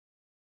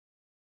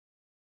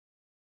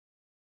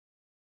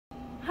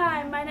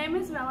my name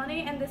is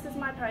Melanie and this is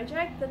my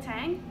project, the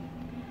tank.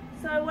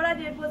 So what I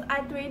did was I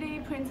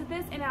 3D printed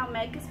this in our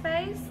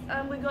makerspace.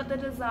 We got the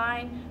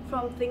design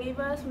from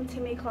Thingiverse from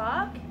Timmy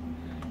Clark,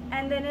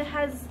 and then it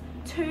has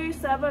two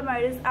servo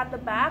motors at the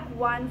back,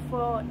 one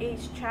for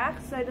each track.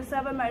 So the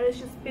servo motors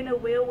just spin a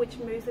wheel which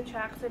moves the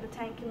track so the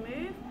tank can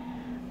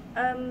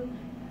move.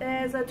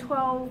 There's a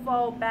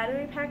 12-volt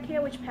battery pack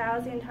here which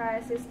powers the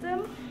entire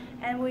system,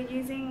 and we're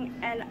using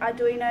an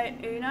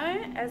Arduino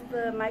Uno as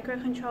the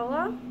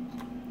microcontroller.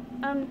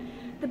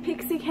 The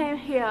Pixie Cam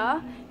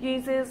here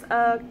uses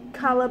a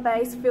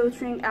color-based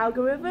filtering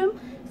algorithm,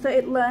 so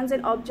it learns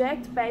an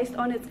object based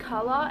on its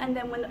color, and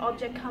then when the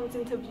object comes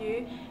into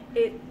view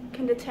it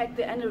can detect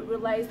it and it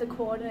relays the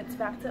coordinates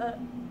back to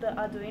the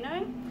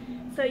Arduino.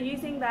 So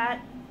using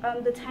that,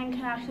 the tank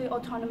can actually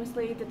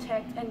autonomously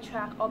detect and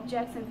track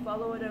objects and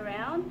follow it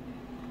around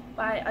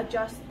by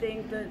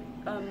adjusting the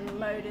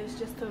motors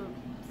just to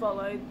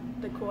follow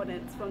the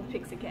coordinates from the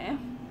Pixie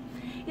Cam.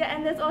 Yeah,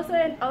 and there's also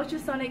an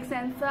ultrasonic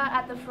sensor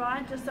at the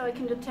front just so it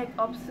can detect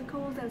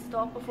obstacles and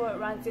stop before it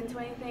runs into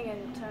anything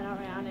and turn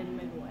around and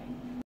move away.